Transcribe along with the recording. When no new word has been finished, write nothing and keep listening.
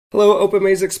Hello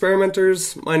OpenMaze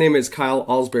experimenters, my name is Kyle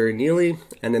Alsbury-Neely,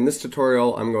 and in this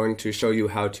tutorial I'm going to show you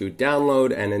how to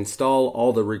download and install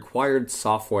all the required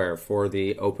software for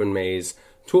the OpenMaze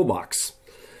toolbox.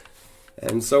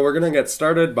 And so we're going to get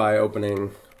started by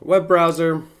opening a web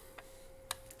browser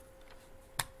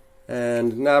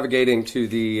and navigating to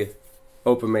the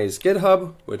OpenMaze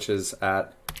GitHub, which is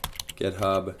at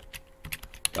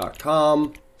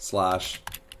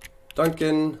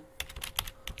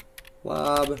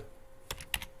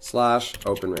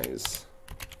github.com/Duncan/lab/OpenMaze.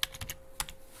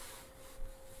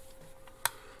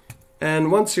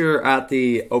 And once you're at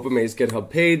the OpenMaze GitHub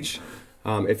page,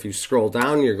 if you scroll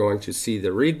down, you're going to see the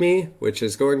README, which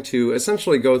is going to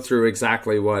essentially go through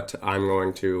exactly what I'm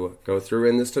going to go through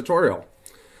in this tutorial.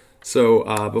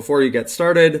 So before you get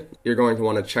started, you're going to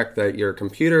want to check that your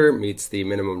computer meets the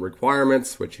minimum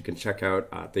requirements, which you can check out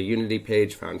at the Unity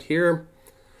page found here.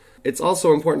 It's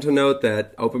also important to note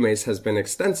that OpenMaze has been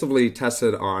extensively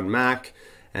tested on Mac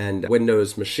and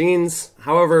Windows machines.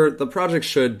 However, the project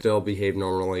should still behave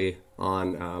normally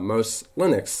on most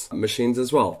Linux machines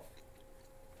as well.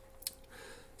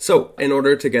 So in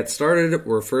order to get started,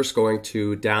 we're first going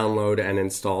to download and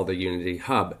install the Unity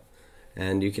Hub.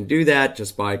 And you can do that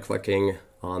just by clicking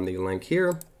on the link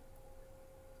here.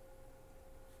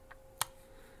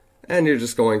 And you're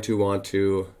just going to want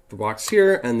to the box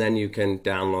here, and then you can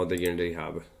download the Unity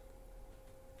Hub.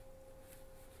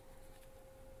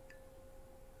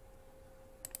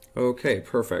 Okay,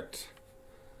 perfect.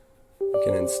 You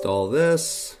can install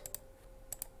this.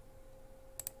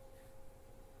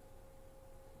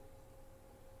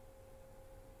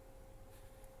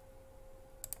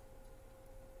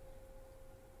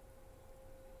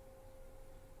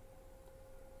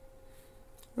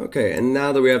 Okay, and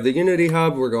now that we have the Unity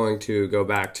Hub, we're going to go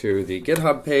back to the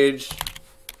GitHub page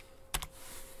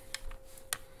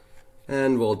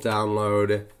and we'll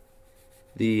download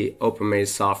the OpenMaze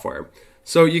software.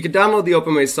 So you can download the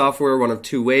OpenMaze software one of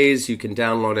two ways. You can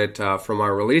download it from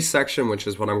our release section, which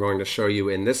is what I'm going to show you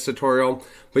in this tutorial,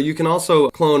 but you can also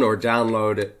clone or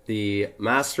download the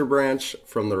master branch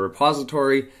from the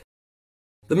repository.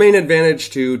 The main advantage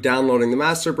to downloading the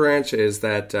master branch is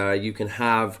that you can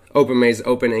have OpenMaze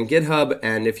open in GitHub,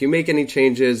 and if you make any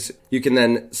changes, you can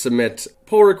then submit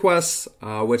pull requests,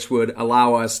 which would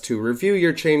allow us to review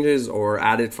your changes or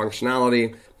added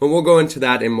functionality, but we'll go into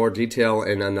that in more detail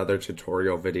in another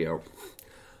tutorial video.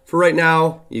 For right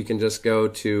now, you can just go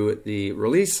to the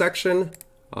release section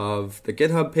of the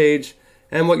GitHub page,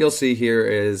 and what you'll see here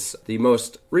is the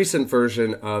most recent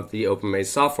version of the OpenMaze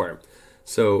software.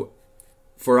 So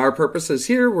for our purposes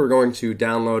here, we're going to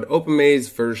download OpenMaze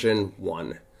version 1.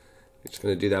 We're just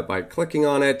going to do that by clicking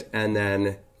on it and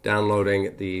then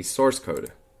downloading the source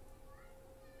code.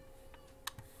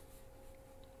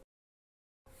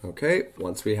 Okay,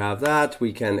 once we have that,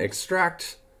 we can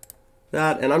extract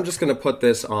that, and I'm just going to put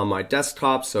this on my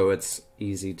desktop so it's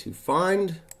easy to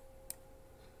find.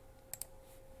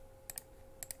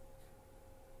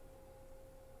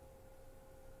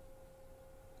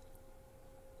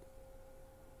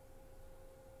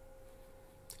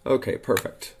 Okay,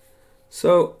 perfect.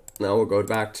 So now we'll go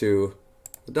back to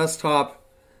the desktop,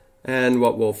 and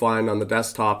what we'll find on the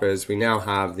desktop is we now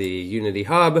have the Unity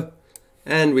Hub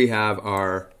and we have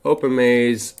our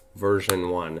OpenMaze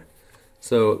version 1.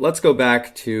 So let's go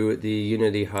back to the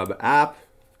Unity Hub app,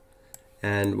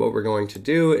 and what we're going to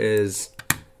do is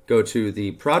go to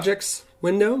the projects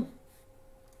window.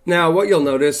 Now what you'll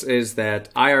notice is that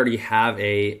I already have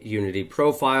a Unity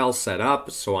profile set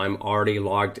up, so I'm already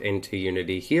logged into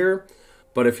Unity here.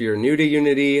 But if you're new to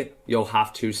Unity, you'll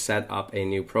have to set up a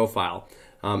new profile.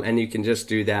 And you can just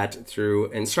do that through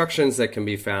instructions that can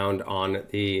be found on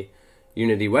the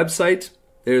Unity website.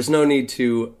 There's no need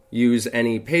to use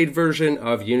any paid version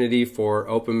of Unity for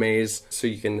OpenMaze, so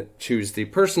you can choose the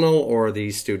personal or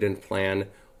the student plan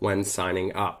when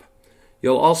signing up.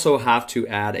 You'll also have to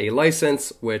add a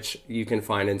license, which you can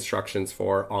find instructions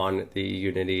for on the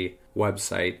Unity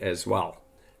website as well.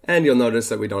 And you'll notice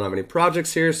that we don't have any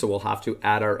projects here, so we'll have to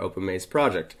add our OpenMaze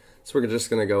project. So we're just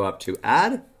going to go up to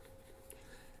Add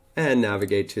and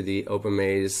navigate to the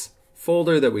OpenMaze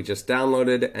folder that we just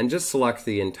downloaded and just select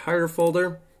the entire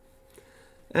folder.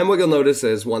 And what you'll notice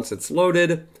is once it's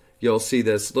loaded, you'll see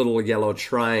this little yellow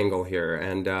triangle here,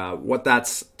 and what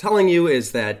that's telling you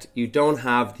is that you don't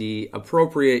have the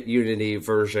appropriate Unity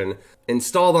version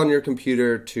installed on your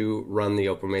computer to run the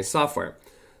OpenMaze software.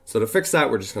 So to fix that,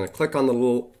 we're just going to click on the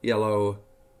little yellow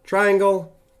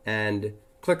triangle and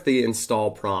click the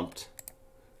install prompt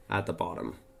at the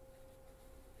bottom.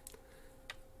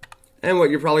 And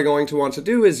what you're probably going to want to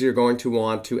do is you're going to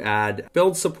want to add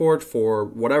build support for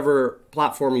whatever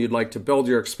platform you'd like to build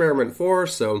your experiment for.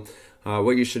 So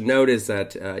what you should note is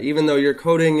that even though you're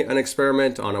coding an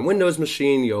experiment on a Windows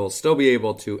machine, you'll still be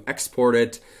able to export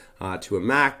it to a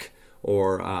Mac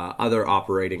or other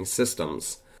operating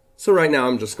systems. So right now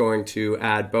I'm just going to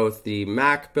add both the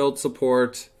Mac build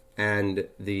support and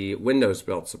the Windows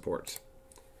build support.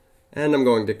 And I'm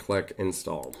going to click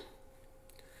install.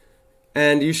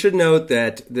 And you should note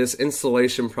that this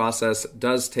installation process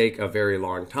does take a very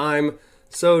long time,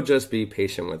 so just be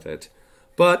patient with it.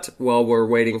 But while we're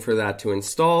waiting for that to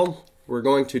install, we're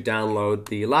going to download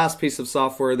the last piece of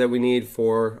software that we need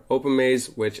for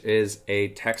OpenMaze, which is a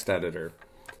text editor.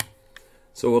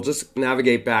 So we'll just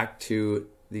navigate back to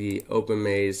the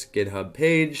OpenMaze GitHub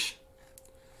page.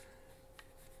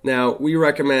 Now, we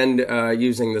recommend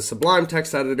using the Sublime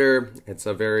text editor. It's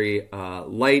a very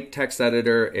light text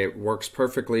editor. It works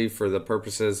perfectly for the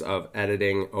purposes of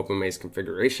editing OpenMaze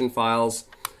configuration files.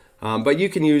 But you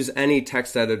can use any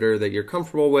text editor that you're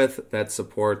comfortable with that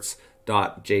supports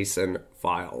 .json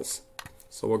files.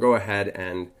 So we'll go ahead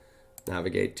and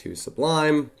navigate to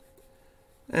Sublime.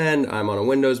 And I'm on a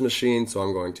Windows machine, so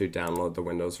I'm going to download the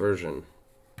Windows version.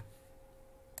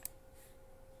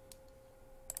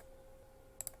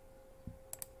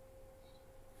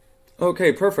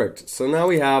 Okay, perfect. So now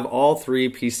we have all three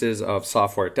pieces of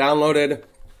software downloaded,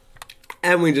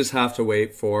 and we just have to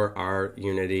wait for our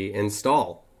Unity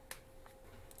install.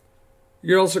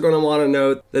 You're also going to want to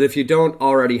note that if you don't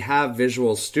already have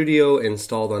Visual Studio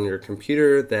installed on your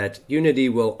computer, that Unity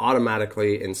will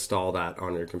automatically install that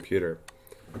on your computer.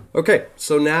 Okay,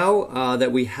 so now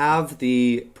that we have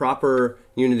the proper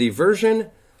Unity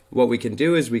version, what we can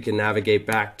do is we can navigate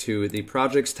back to the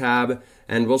Projects tab,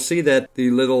 and we'll see that the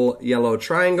little yellow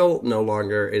triangle no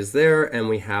longer is there, and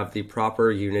we have the proper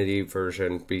Unity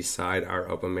version beside our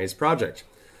OpenMaze project.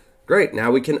 Great, now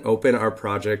we can open our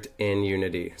project in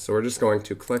Unity. So we're just going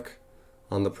to click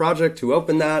on the project to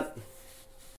open that.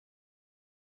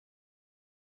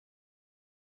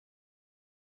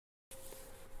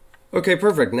 Okay,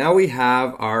 perfect. Now we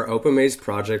have our OpenMaze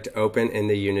project open in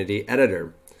the Unity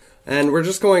editor. And we're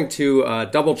just going to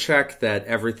double check that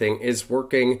everything is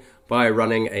working by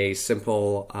running a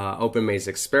simple OpenMaze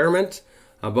experiment.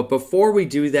 But before we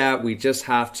do that, we just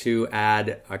have to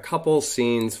add a couple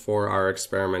scenes for our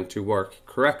experiment to work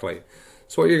correctly.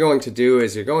 So what you're going to do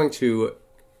is you're going to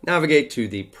navigate to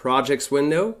the Projects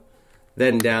window,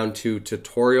 then down to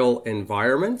Tutorial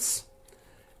Environments,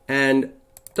 and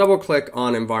double click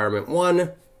on Environment 1.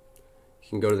 You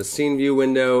can go to the Scene View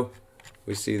window.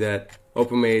 We see that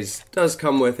OpenMaze does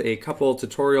come with a couple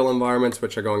tutorial environments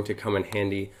which are going to come in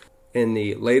handy in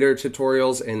the later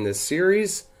tutorials in this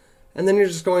series. And then you're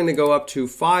just going to go up to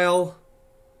File,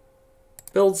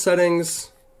 Build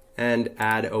Settings, and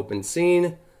Add Open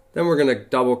Scene. Then we're going to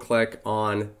double click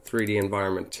on 3D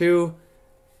Environment 2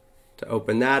 to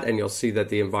open that, and you'll see that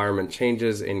the environment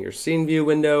changes in your Scene View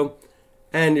window.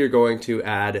 And you're going to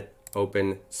add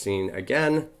Open Scene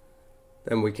again.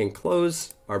 Then we can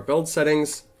close our build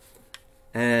settings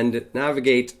and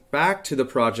navigate back to the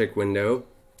project window,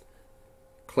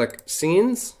 click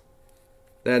Scenes,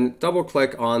 then double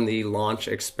click on the Launch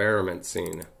Experiment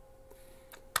scene.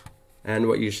 And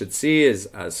what you should see is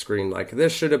a screen like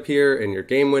this should appear in your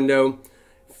game window.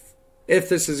 If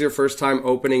this is your first time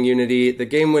opening Unity, the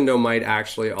game window might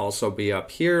actually also be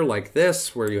up here like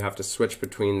this, where you have to switch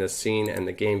between the scene and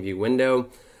the game view window.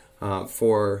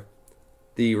 For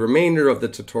the remainder of the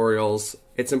tutorials,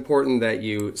 it's important that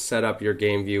you set up your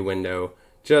game view window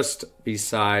just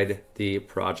beside the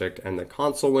project and the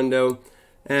console window.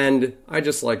 And I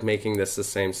just like making this the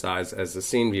same size as the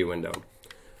scene view window.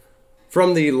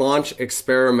 From the launch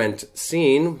experiment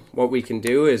scene, what we can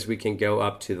do is we can go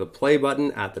up to the play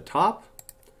button at the top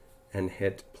and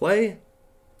hit play.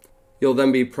 You'll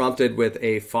then be prompted with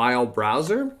a file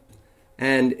browser.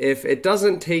 And if it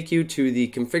doesn't take you to the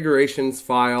configurations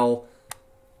file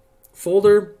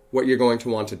folder, what you're going to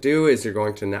want to do is you're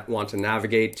going to want to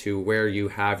navigate to where you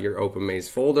have your OpenMaze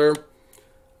folder.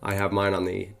 I have mine on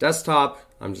the desktop.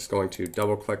 I'm just going to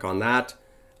double click on that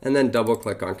and then double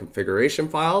click on configuration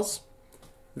files,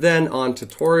 then on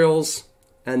tutorials,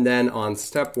 and then on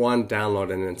step 1,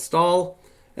 download and install.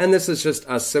 And this is just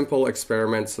a simple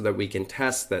experiment so that we can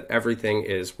test that everything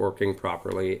is working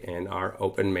properly in our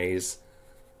OpenMaze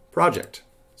project.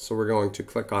 So we're going to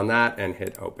click on that and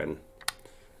hit open.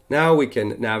 Now we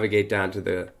can navigate down to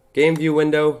the game view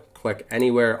window, click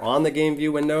anywhere on the game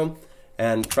view window,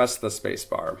 and press the space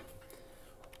bar.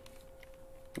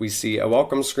 We see a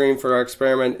welcome screen for our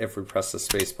experiment. If we press the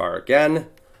space bar again,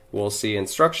 we'll see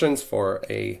instructions for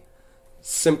a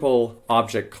simple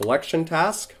object collection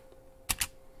task,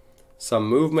 some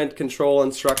movement control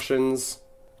instructions,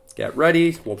 get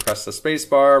ready, we'll press the space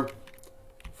bar,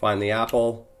 find the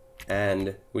apple,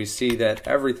 and we see that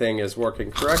everything is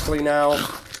working correctly now.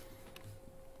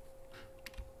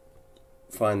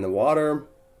 Find the water.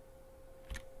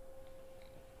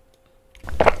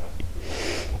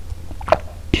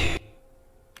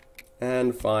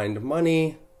 And find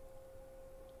money.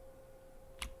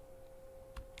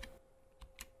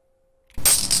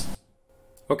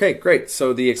 Okay, great.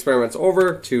 So the experiment's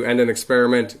over. To end an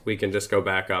experiment, we can just go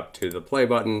back up to the play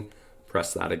button,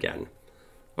 press that again.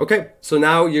 Okay, so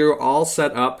now you're all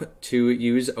set up to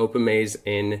use OpenMaze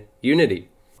in Unity.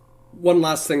 One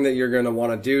last thing that you're going to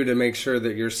want to do to make sure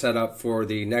that you're set up for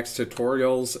the next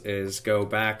tutorials is go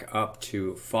back up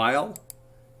to File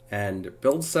and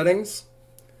Build Settings,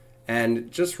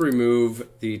 and just remove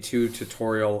the 2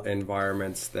 tutorial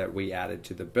environments that we added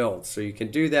to the build. So you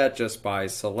can do that just by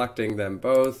selecting them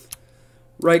both,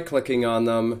 right-clicking on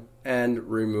them, and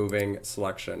removing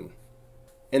selection.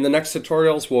 In the next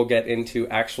tutorials, we'll get into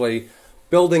actually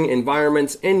building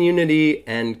environments in Unity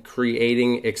and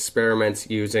creating experiments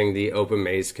using the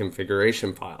OpenMaze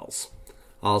configuration files.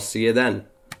 I'll see you then.